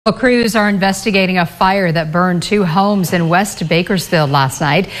Well, crews are investigating a fire that burned two homes in West Bakersfield last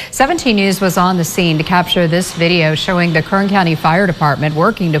night. 17 News was on the scene to capture this video showing the Kern County Fire Department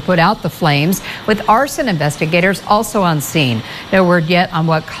working to put out the flames, with arson investigators also on scene. No word yet on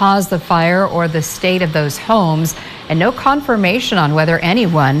what caused the fire or the state of those homes, and no confirmation on whether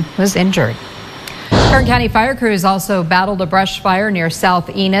anyone was injured. Kern County fire crews also battled a brush fire near South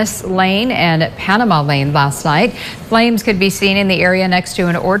Enos Lane and Panama Lane last night. Flames could be seen in the area next to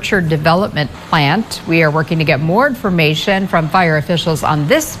an orchard development plant. We are working to get more information from fire officials on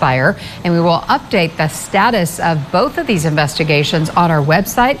this fire, and we will update the status of both of these investigations on our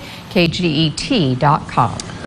website, kget.com.